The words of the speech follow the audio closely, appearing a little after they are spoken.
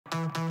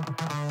What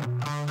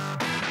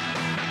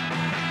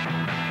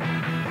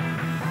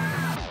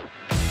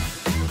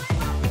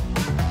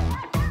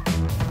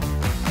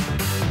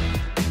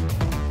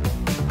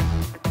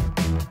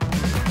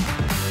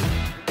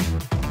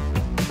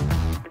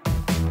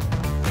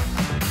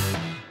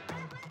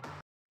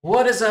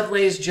is up,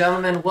 ladies and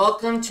gentlemen?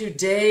 Welcome to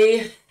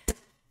day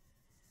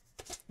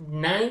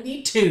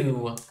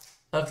 92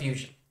 of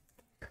Fusion.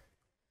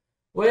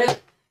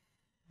 With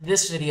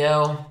this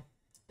video,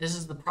 this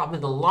is probably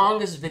the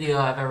longest video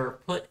I've ever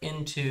put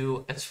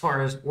into as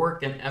far as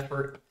work and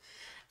effort.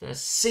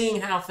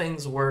 Seeing how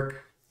things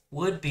work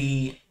would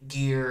be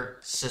gear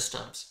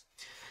systems.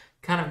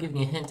 Kind of giving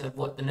you a hint of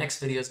what the next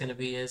video is going to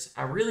be is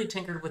I really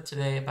tinkered with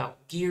today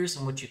about gears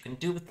and what you can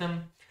do with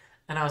them,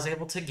 and I was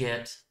able to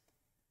get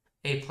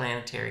a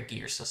planetary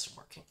gear system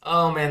working.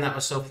 Oh man, that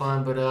was so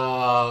fun, but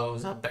oh, it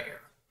was a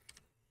bear.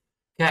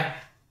 Okay,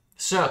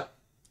 so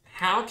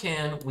how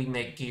can we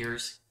make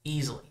gears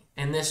easily?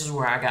 And this is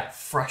where I got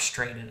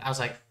frustrated. I was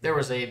like, there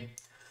was a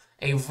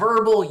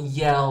verbal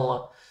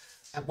yell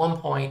at one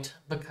point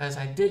because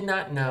I did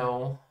not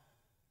know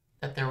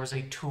that there was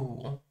a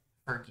tool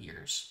for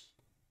gears.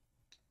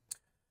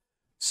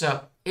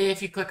 So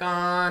if you click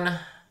on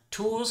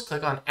tools,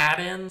 click on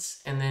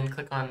add-ins, and then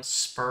click on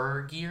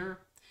Spur Gear,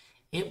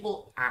 it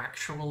will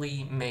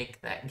actually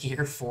make that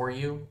gear for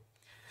you.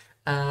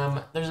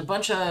 There's a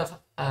bunch of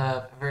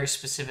very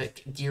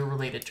specific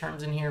gear-related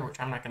terms in here, which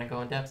I'm not going to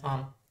go in depth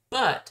on,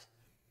 but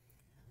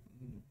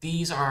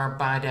these are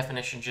by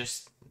definition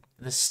just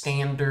the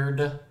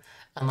standard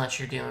unless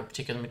you're dealing with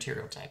particular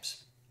material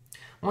types.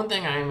 One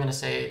thing I'm going to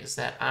say is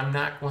that I'm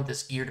not want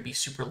this gear to be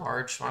super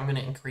large, so I'm going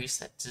to increase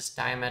this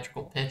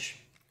diametrical pitch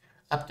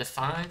up to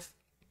 5.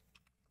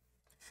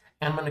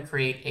 I'm going to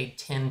create a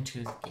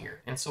 10-tooth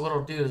gear. And so what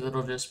it'll do is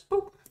it'll just,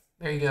 boop,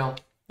 there you go.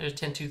 There's a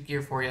 10-tooth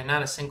gear for you.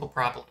 Not a single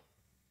problem.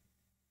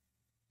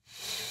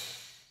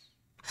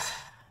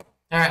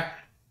 All right,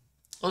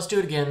 let's do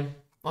it again.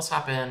 Let's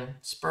hop in,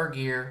 Spur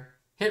Gear,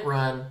 hit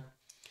run.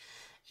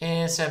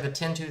 And instead of a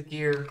 10-tooth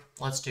gear,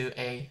 let's do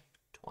a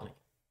 20.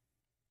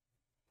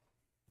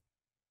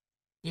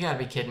 You gotta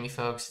be kidding me,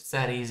 folks. It's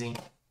that easy.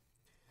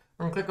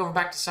 We're gonna click over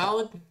back to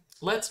solid.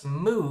 Let's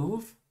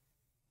move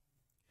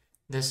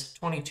this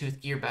 20-tooth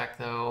gear back,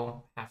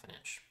 though, 1/2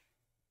 inch.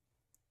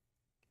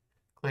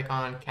 Click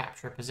on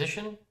capture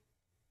position.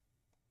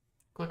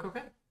 Click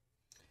OK.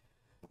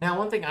 Now,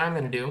 one thing I'm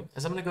going to do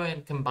is I'm going to go ahead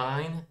and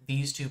combine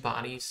these two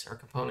bodies or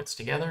components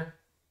together.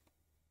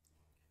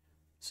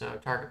 So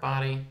target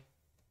body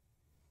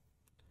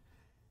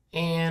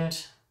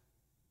and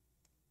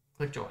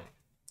click join.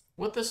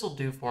 What this will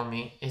do for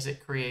me is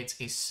it creates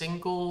a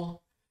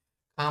single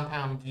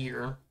compound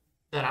gear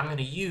that I'm going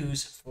to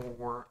use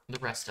for the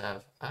rest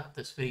of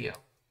this video.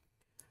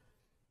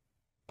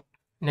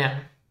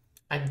 Now,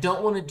 I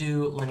don't want to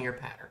do linear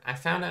pattern. I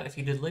found out if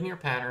you did linear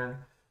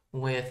pattern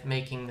with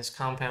making this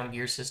compound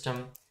gear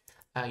system,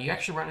 you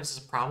actually run into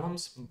some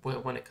problems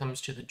when it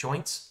comes to the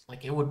joints.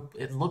 Like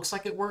it looks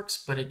like it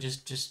works, but it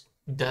just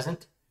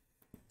doesn't.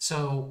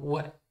 So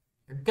what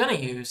you're gonna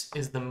use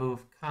is the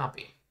move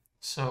copy.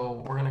 So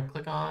we're gonna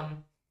click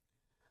on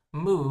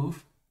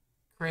move,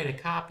 create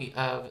a copy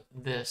of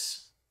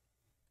this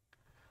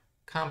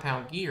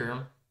compound gear,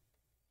 and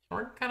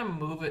we're gonna kind of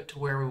move it to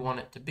where we want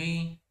it to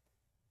be,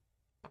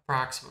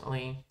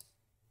 approximately,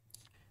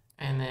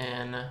 and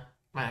then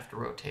might have to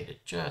rotate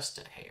it just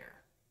a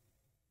hair.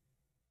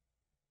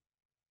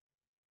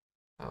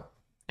 Oh,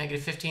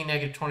 -15,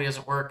 -20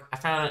 doesn't work. I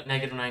found it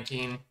at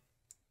 -19.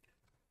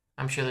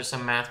 I'm sure there's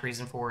some math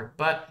reason for it,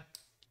 but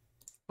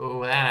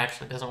oh, that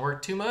actually doesn't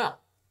work too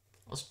well.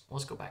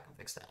 Let's go back and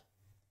fix that.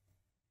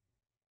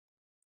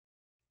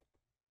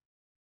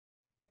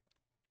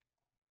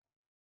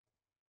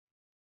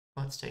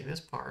 Let's take this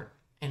part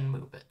and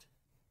move it.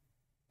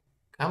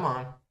 Come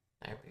on.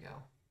 There we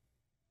go.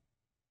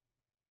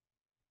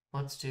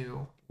 Let's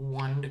do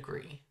 1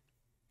 degree.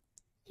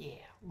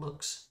 Yeah,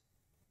 looks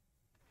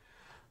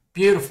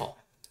beautiful.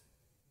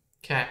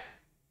 Okay.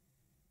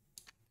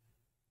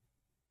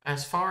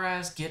 As far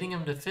as getting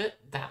them to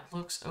fit, that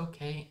looks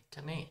okay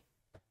to me.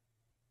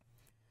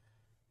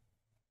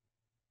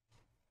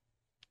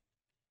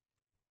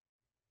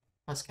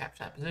 Let's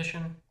capture that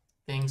position.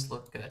 Things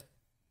look good.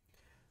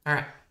 All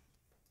right.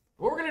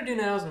 What we're going to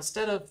do now is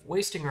instead of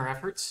wasting our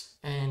efforts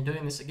and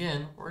doing this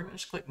again, we're going to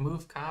just click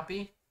Move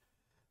Copy,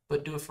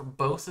 but do it for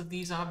both of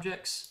these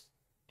objects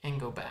and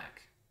go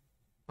back.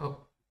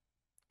 Oh,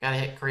 got to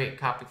hit Create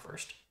Copy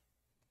first.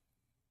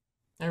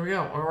 There we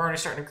go. We're already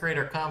starting to create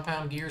our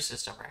compound gear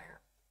system right here.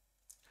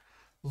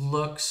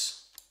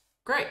 Looks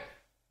great.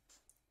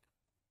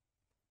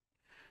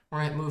 We're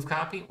going to hit Move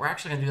Copy. We're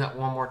actually going to do that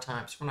one more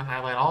time. So we're going to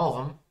highlight all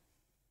of them,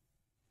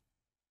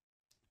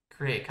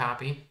 create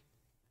copy,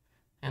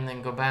 and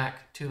then go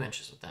back 2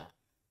 inches with that.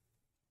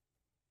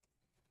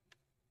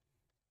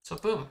 So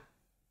boom.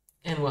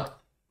 In what?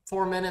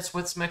 4 minutes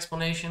with some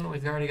explanation.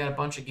 We've already got a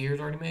bunch of gears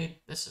already made.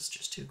 This is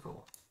just too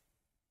cool.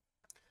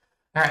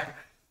 All right.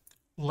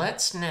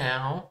 Let's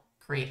now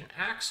create an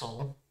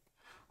axle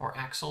or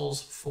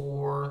axles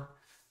for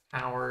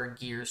our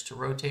gears to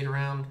rotate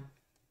around.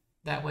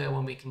 That way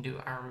when we can do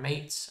our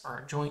mates,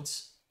 our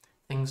joints,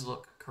 things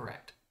look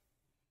correct.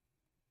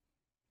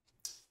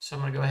 So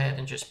I'm going to go ahead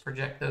and just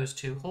project those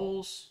two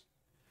holes.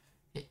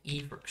 Hit E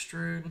for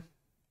extrude.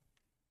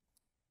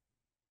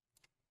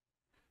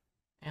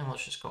 And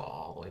let's just go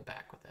all the way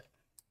back with it.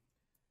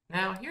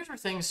 Now, here's where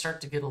things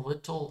start to get a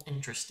little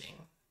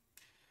interesting.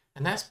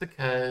 And that's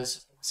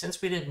because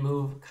since we did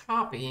move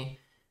copy,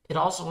 it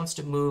also wants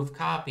to move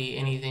copy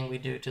anything we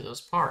do to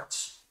those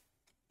parts.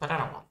 But I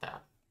don't want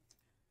that.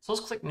 So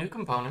let's click New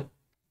Component.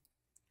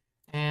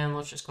 And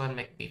let's just go ahead and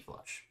make it be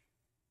flush.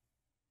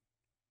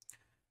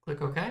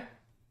 Click OK.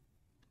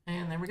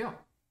 And there we go.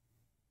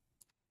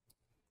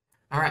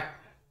 All right.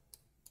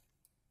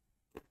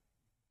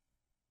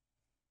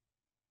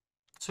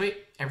 Sweet.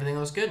 Everything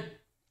looks good.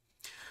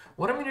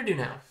 What I'm going to do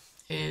now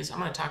is I'm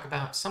going to talk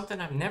about something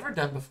I've never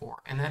done before,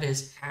 and that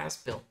is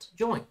as-built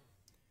joint.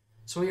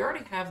 So we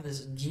already have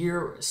this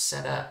gear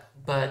set up,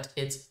 but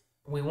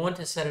we want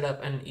to set it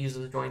up and use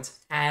the joints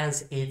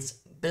as it's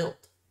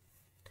built.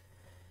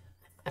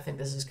 I think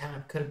this is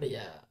could be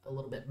a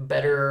little bit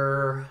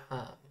better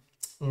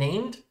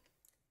named.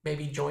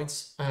 Maybe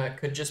joints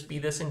could just be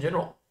this in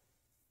general.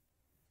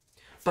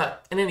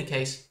 But in any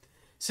case,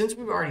 since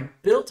we've already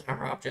built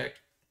our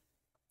object,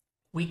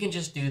 we can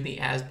just do the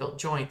as-built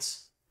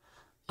joints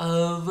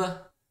of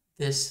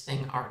this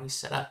thing already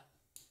set up.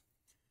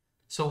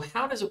 So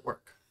how does it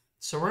work?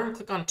 So we're going to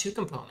click on two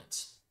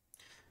components,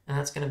 and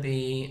that's going to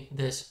be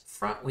this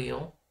front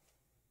wheel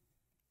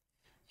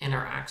and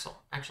our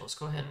axle. Actually, let's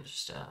go ahead and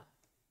just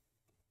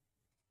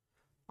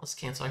let's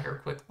cancel here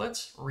quick.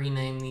 Let's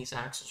rename these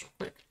axles real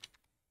quick.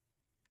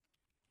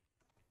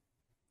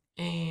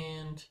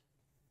 And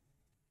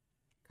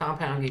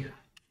compound gear.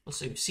 Let's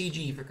do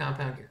CG for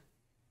compound gear.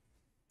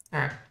 All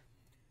right,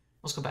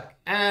 let's go back.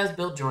 As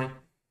built joint,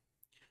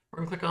 we're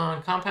gonna click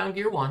on compound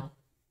gear 1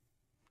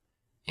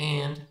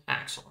 and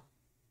axle.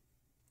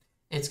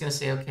 It's gonna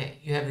say, okay,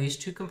 you have these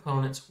two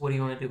components. What do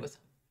you want to do with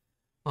them?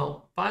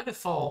 Well, by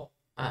default,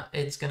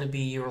 it's gonna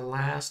be your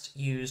last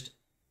used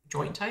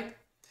joint type.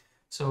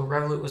 So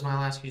Revolute was my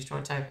last used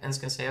joint type, and it's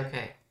gonna say,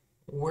 okay,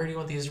 where do you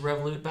want these to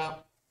revolute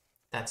about?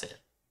 That's it.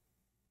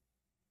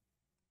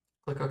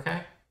 Click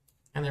OK,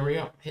 and there we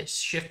go. Hit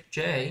Shift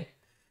J,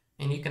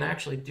 and you can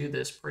actually do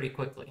this pretty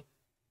quickly.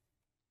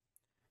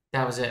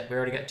 That was it. We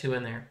already got two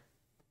in there.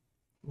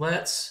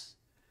 Let's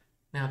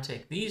now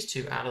take these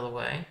two out of the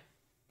way,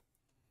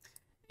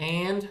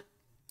 and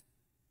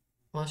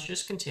let's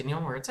just continue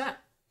on where it's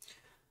at.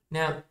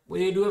 Now,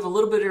 we do have a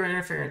little bit of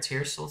interference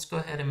here, so let's go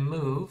ahead and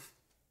move.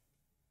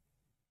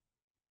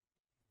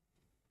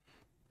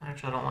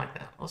 Actually, I don't like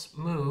that. Let's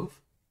move.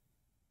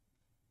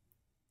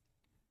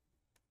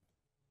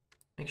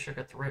 Make sure I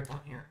got the right one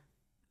here.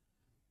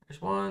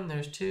 There's one,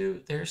 there's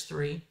two, there's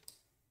three.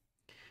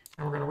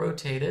 And we're going to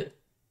rotate it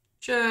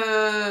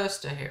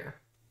just a hair,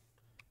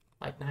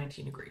 like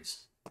 19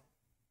 degrees.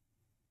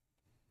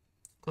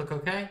 Click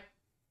OK.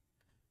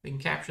 We can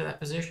capture that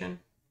position.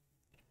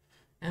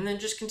 And then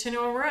just continue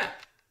where we're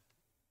at.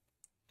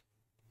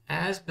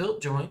 As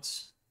built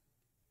joints.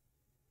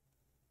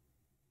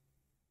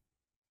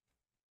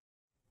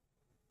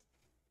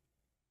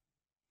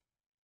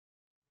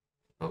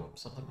 Oh,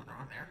 something went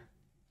wrong there.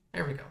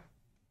 There we go.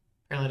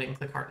 Apparently I didn't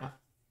click hard enough.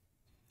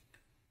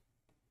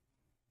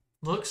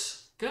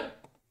 Looks good.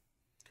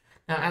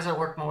 Now, as I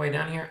work my way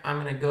down here, I'm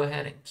going to go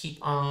ahead and keep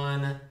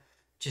on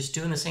just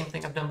doing the same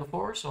thing I've done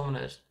before. So I'm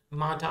going to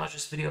montage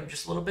this video up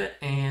just a little bit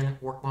and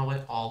work my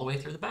way all the way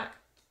through the back.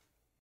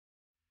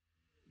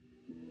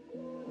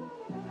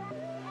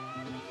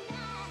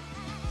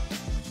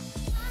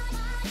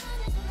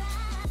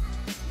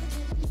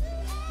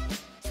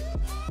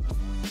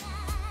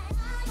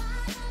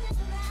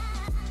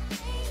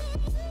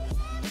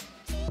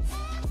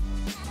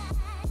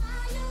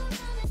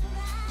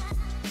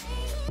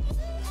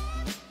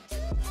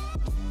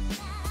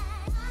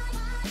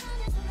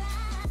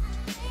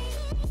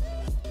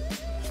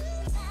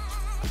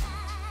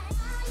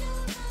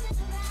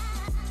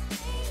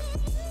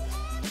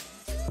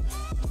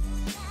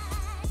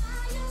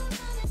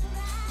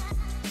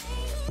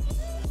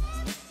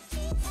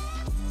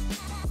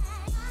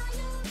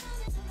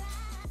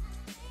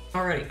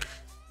 Alrighty,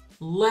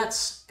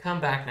 let's come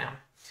back now.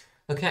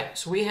 Okay,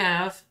 so we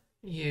have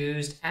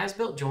used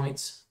as-built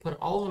joints, put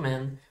all of them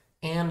in,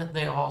 and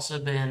they've also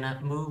been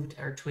moved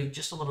or tweaked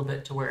just a little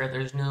bit to where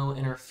there's no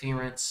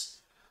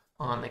interference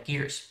on the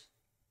gears,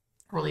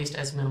 or at least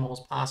as minimal as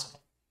possible.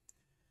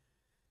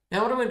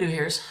 Now what I'm going to do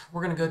here is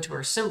we're going to go to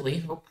our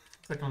assembly. Oh,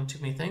 clicked on too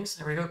many things.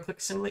 There we go, click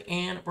assembly,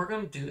 and we're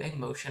going to do a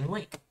motion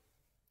link.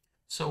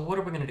 So what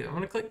are we going to do? I'm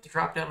going to click the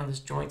drop down on this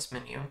joints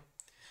menu,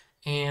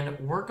 and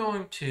we're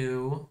going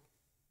to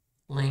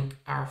link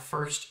our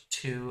first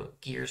two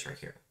gears right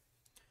here.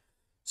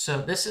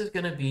 So this is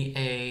going to be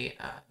a,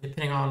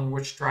 depending on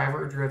which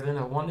driver driven,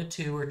 a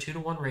 1:2 or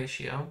 2:1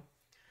 ratio.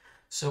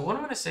 So what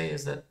I'm going to say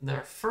is that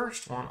the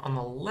first one on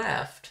the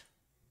left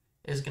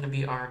is going to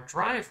be our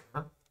driver,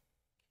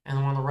 and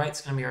the one on the right is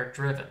going to be our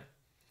driven.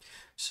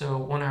 So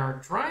when our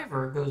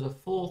driver goes a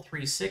full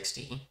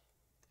 360,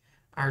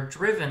 our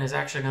driven is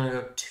actually going to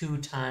go 2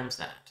 times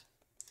that.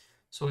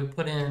 So we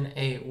put in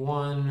a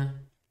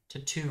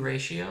 1:2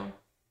 ratio,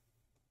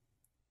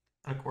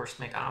 and of course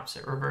make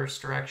opposite reverse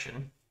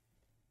direction.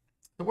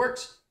 It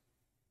works.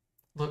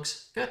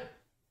 Looks good.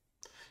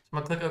 So I'm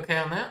going to click OK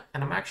on that,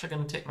 and I'm actually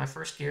going to take my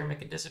first gear and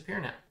make it disappear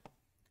now,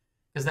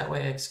 because that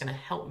way it's going to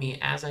help me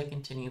as I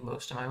continue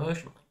most of my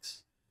motion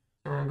links.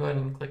 So we're going to go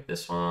ahead and click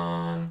this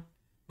one.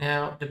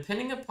 Now,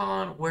 depending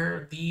upon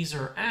where these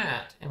are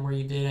at and where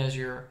you did as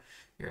your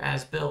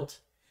as built,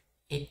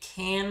 it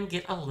can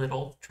get a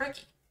little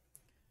tricky.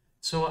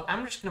 So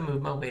I'm just going to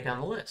move my way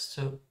down the list.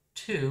 So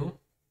 2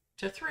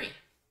 to 3.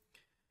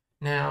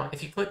 Now,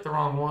 if you click the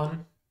wrong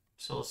one,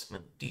 so let's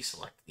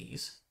deselect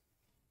these.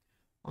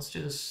 Let's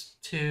do this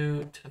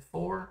 2 to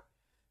 4.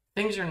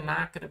 Things are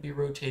not going to be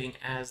rotating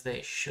as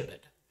they should.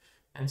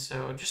 And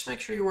so just make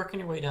sure you're working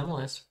your way down the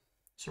list.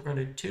 So we're going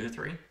to do 2 to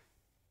 3.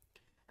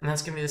 And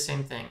that's going to be the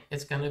same thing.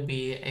 It's going to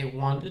be a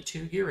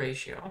 1:2 gear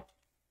ratio.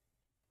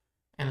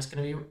 And it's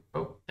going to be,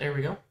 oh, there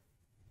we go.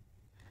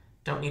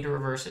 Don't need to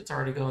reverse it. It's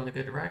already going the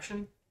good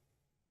direction.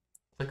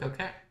 Click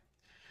OK.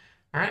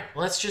 All right,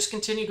 let's just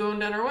continue going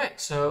down our way.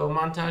 So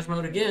montage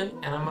mode again,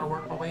 and I'm going to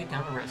work my way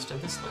down the rest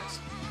of this list.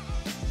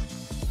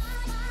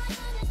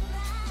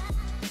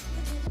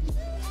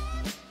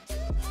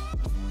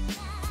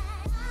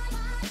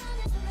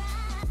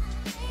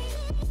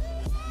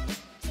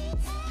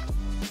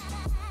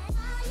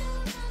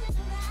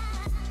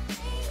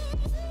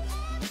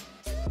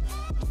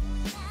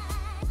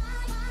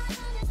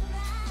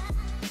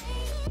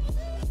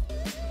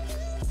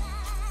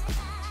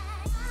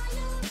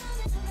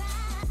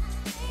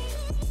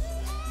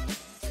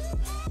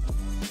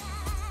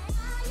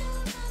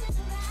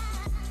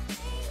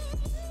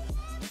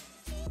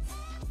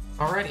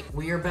 Alrighty,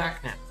 we are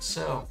back now.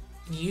 So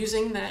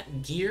using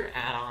that gear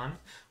add-on,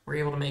 we're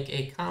able to make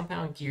a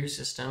compound gear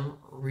system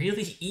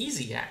really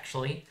easy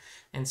actually.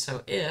 And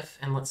so if,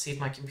 and let's see if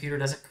my computer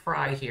doesn't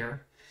cry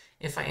here,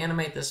 if I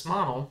animate this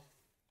model,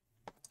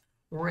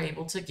 we're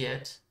able to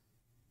get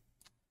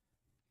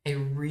a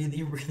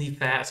really, really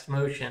fast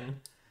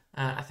motion.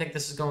 I think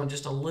this is going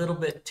just a little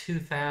bit too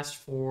fast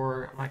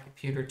for my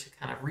computer to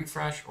kind of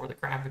refresh or the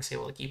graphics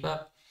able to keep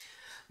up.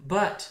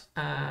 But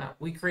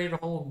we created a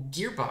whole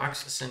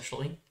gearbox,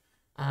 essentially,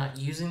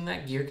 using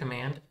that gear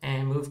command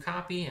and move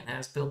copy and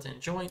has built-in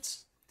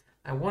joints.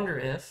 I wonder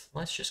if,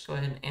 let's just go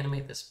ahead and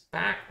animate this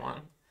back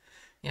one.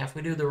 Yeah, if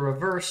we do the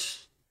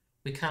reverse,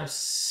 we kind of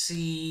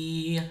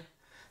see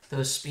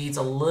those speeds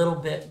a little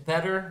bit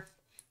better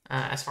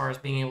as far as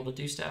being able to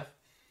do stuff.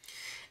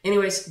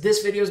 Anyways,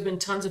 this video has been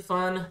tons of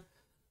fun.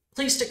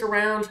 Please stick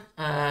around.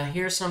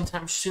 Here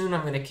sometime soon,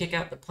 I'm going to kick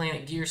out the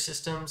Planet Gear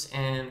systems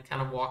and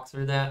kind of walk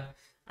through that.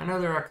 I know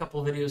there are a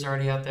couple of videos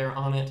already out there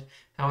on it.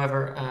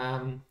 However,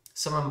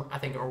 some of them I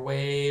think are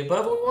way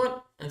above what we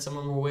want, and some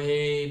of them are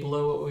way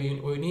below what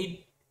we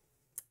need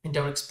and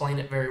don't explain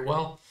it very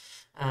well.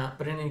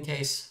 But in any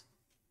case,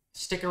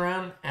 stick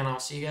around, and I'll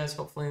see you guys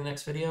hopefully in the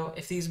next video.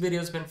 If these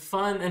videos have been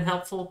fun and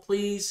helpful,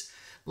 please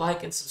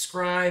like and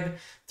subscribe.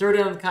 Throw it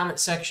down in the comment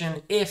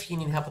section if you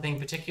need help with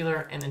anything in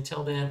particular. And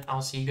until then,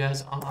 I'll see you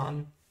guys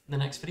on the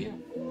next video.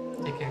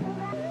 Take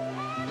care.